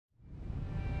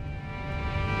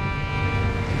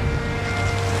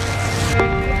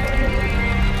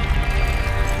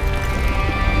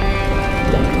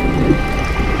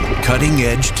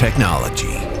cutting-edge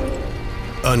technology,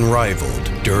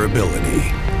 unrivaled durability,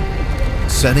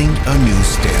 setting a new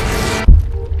standard.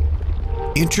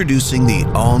 Introducing the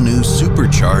all-new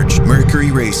supercharged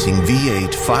Mercury Racing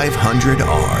V8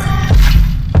 500R.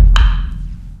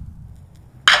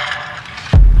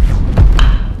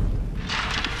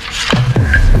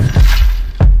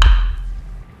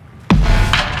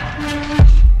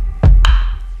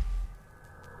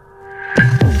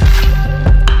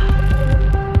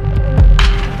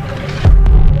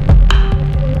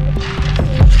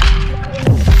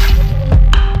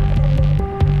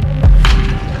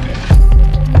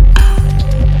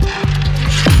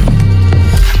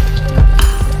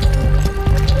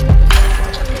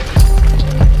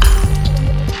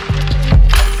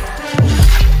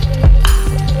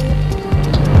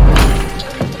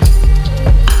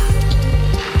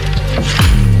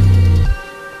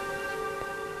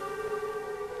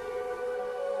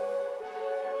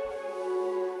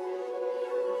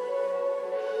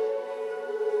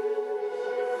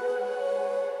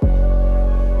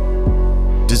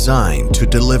 Designed to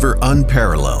deliver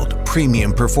unparalleled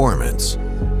premium performance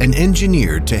and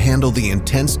engineered to handle the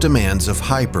intense demands of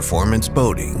high-performance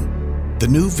boating, the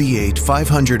new V8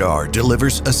 500R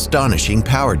delivers astonishing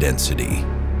power density.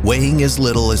 Weighing as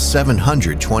little as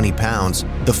 720 pounds,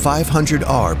 the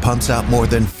 500R pumps out more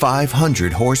than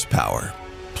 500 horsepower,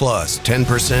 plus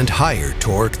 10% higher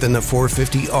torque than the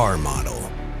 450R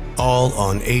model, all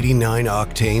on 89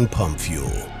 octane pump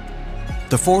fuel.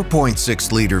 The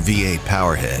 4.6-liter V8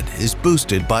 powerhead is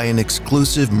boosted by an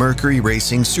exclusive Mercury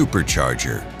Racing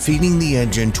supercharger, feeding the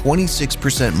engine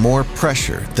 26% more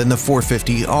pressure than the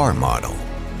 450R model.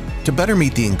 To better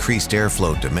meet the increased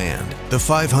airflow demand, the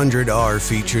 500R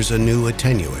features a new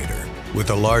attenuator with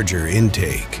a larger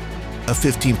intake, a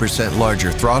 15%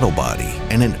 larger throttle body,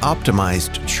 and an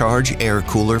optimized charge air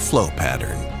cooler flow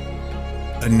pattern.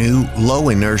 A new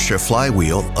low-inertia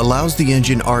flywheel allows the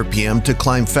engine RPM to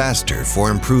climb faster for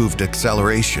improved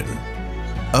acceleration.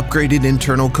 Upgraded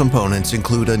internal components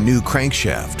include a new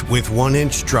crankshaft with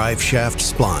 1-inch drive shaft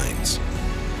splines.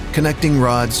 Connecting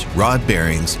rods, rod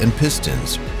bearings, and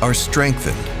pistons are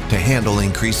strengthened to handle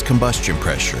increased combustion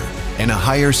pressure and a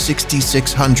higher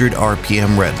 6,600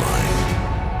 RPM redline.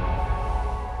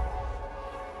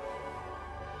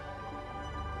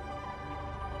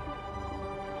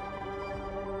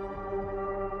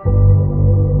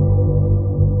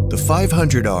 The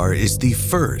 500R is the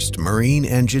first marine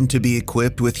engine to be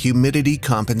equipped with humidity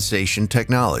compensation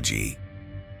technology.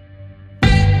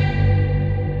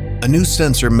 A new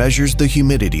sensor measures the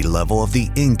humidity level of the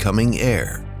incoming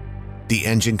air. The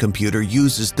engine computer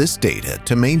uses this data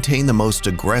to maintain the most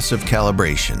aggressive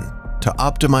calibration to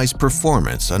optimize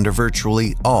performance under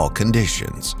virtually all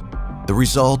conditions. The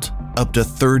result? Up to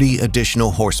 30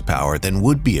 additional horsepower than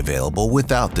would be available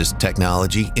without this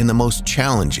technology in the most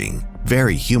challenging,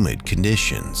 very humid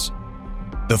conditions.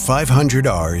 The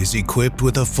 500R is equipped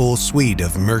with a full suite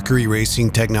of Mercury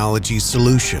Racing technology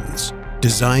solutions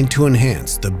designed to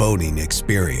enhance the boating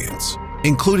experience,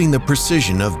 including the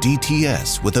precision of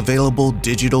DTS with available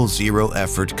digital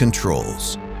zero-effort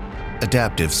controls,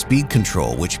 adaptive speed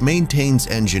control which maintains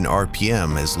engine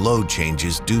RPM as load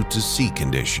changes due to sea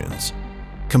conditions,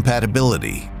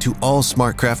 compatibility to all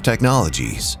SmartCraft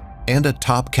technologies, and a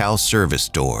Top Cow service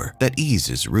door that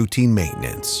eases routine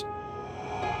maintenance.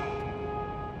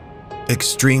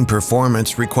 Extreme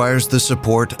performance requires the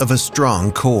support of a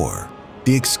strong core.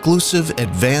 The exclusive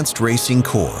Advanced Racing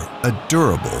Core, a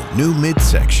durable new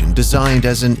midsection designed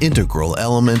as an integral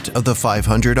element of the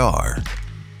 500R.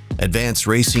 Advanced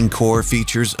Racing Core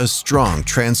features a strong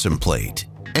transom plate,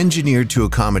 engineered to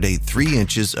accommodate 3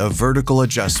 inches of vertical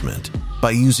adjustment by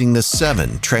using the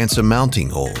 7 transom mounting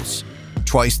holes,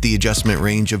 twice the adjustment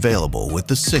range available with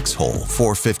the 6-hole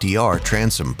 450R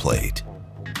transom plate.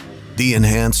 The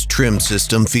enhanced trim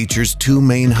system features 2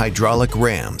 main hydraulic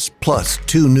rams plus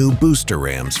 2 new booster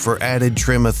rams for added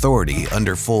trim authority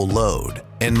under full load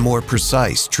and more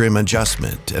precise trim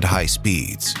adjustment at high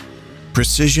speeds.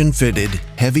 Precision-fitted,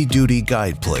 heavy-duty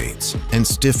guide plates and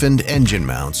stiffened engine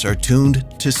mounts are tuned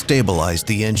to stabilize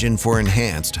the engine for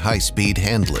enhanced high-speed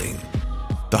handling.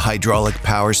 The hydraulic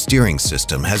power steering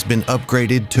system has been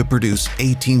upgraded to produce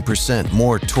 18%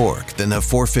 more torque than the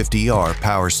 450R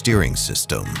power steering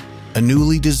system. A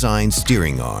newly designed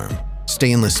steering arm,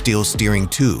 stainless steel steering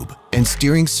tube, and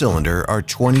steering cylinder are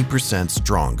 20%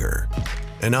 stronger.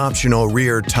 An optional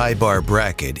rear tie bar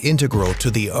bracket integral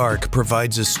to the Arc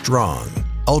provides a strong,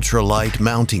 ultralight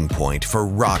mounting point for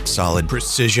rock-solid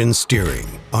precision steering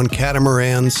on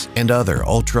catamarans and other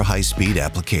ultra-high-speed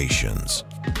applications.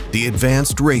 The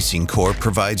advanced racing core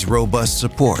provides robust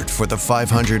support for the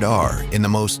 500R in the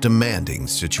most demanding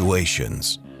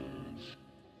situations.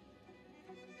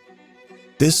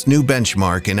 This new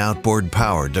benchmark in outboard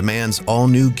power demands all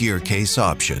new gearcase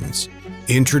options.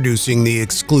 Introducing the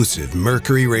exclusive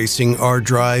Mercury Racing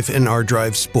R-Drive and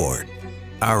R-Drive Sport.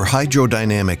 Our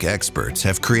hydrodynamic experts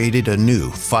have created a new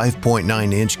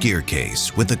 5.9-inch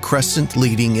gearcase with a crescent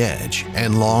leading edge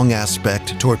and long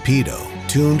aspect torpedo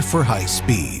tuned for high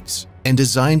speeds and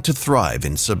designed to thrive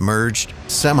in submerged,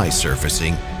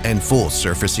 semi-surfacing, and full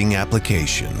surfacing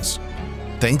applications.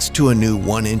 Thanks to a new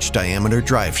 1-inch diameter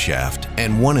drive shaft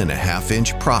and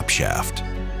 1.5-inch prop shaft.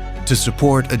 To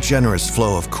support a generous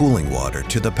flow of cooling water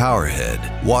to the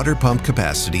powerhead, water pump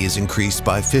capacity is increased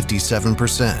by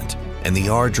 57%, and the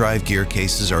R-Drive gear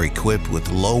cases are equipped with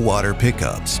low water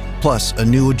pickups, plus a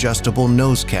new adjustable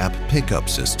nose cap pickup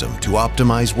system to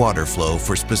optimize water flow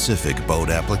for specific boat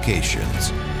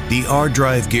applications. The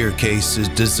R-Drive gear case is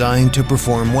designed to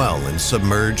perform well in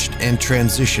submerged and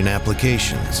transition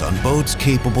applications on boats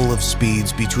capable of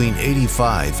speeds between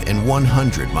 85 and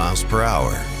 100 miles per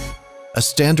hour. A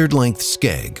standard-length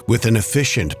skeg with an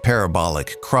efficient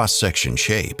parabolic cross-section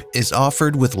shape is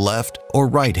offered with left or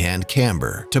right-hand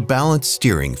camber to balance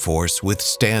steering force with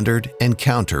standard and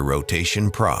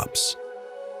counter-rotation props.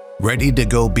 Ready to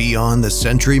go beyond the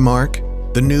century mark?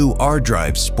 The new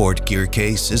R-Drive Sport gear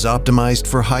case is optimized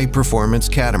for high-performance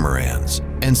catamarans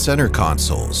and center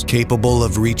consoles capable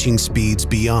of reaching speeds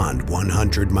beyond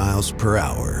 100 miles per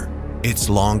hour. Its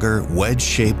longer,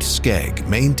 wedge-shaped skeg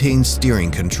maintains steering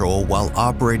control while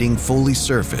operating fully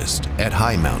surfaced at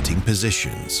high mounting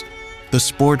positions. The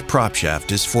Sport prop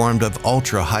shaft is formed of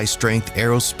ultra-high-strength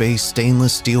aerospace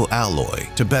stainless steel alloy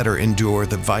to better endure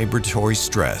the vibratory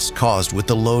stress caused with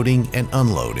the loading and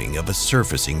unloading of a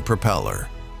surfacing propeller.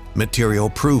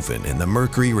 Material proven in the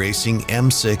Mercury Racing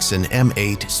M6 and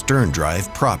M8 stern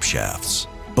drive prop shafts.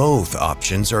 Both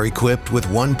options are equipped with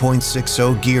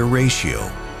 1.60 gear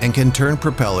ratio and can turn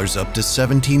propellers up to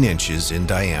 17 inches in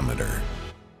diameter.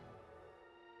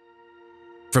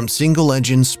 From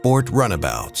single-engine sport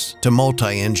runabouts to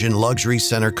multi-engine luxury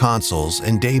center consoles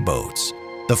and day boats,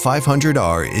 the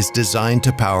 500R is designed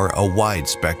to power a wide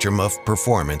spectrum of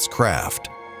performance craft.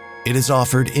 It is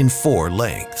offered in 4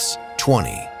 lengths,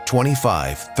 20,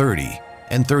 25, 30,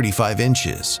 and 35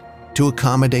 inches, to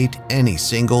accommodate any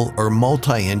single or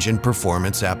multi-engine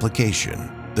performance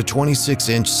application. The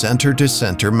 26-inch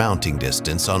center-to-center mounting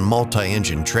distance on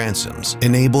multi-engine transoms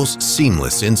enables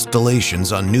seamless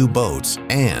installations on new boats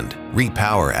and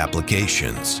repower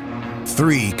applications.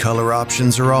 3 color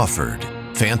options are offered.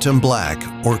 Phantom Black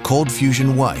or Cold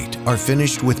Fusion White are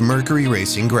finished with Mercury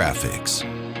Racing graphics.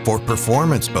 For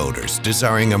performance boaters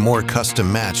desiring a more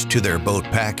custom match to their boat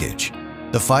package,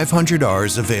 the 500R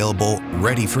is available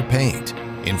ready for paint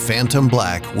in Phantom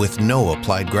Black with no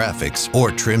applied graphics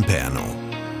or trim panel.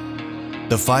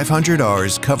 The 500R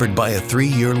is covered by a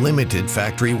 3-year limited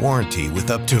factory warranty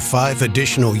with up to 5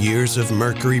 additional years of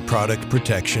Mercury product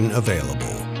protection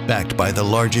available, backed by the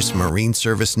largest marine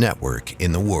service network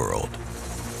in the world.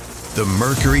 The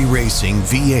Mercury Racing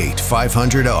V8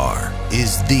 500R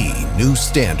is the new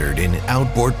standard in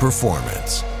outboard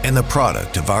performance and the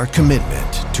product of our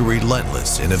commitment to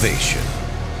relentless innovation.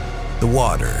 The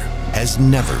water has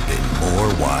never been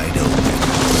more wide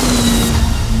open.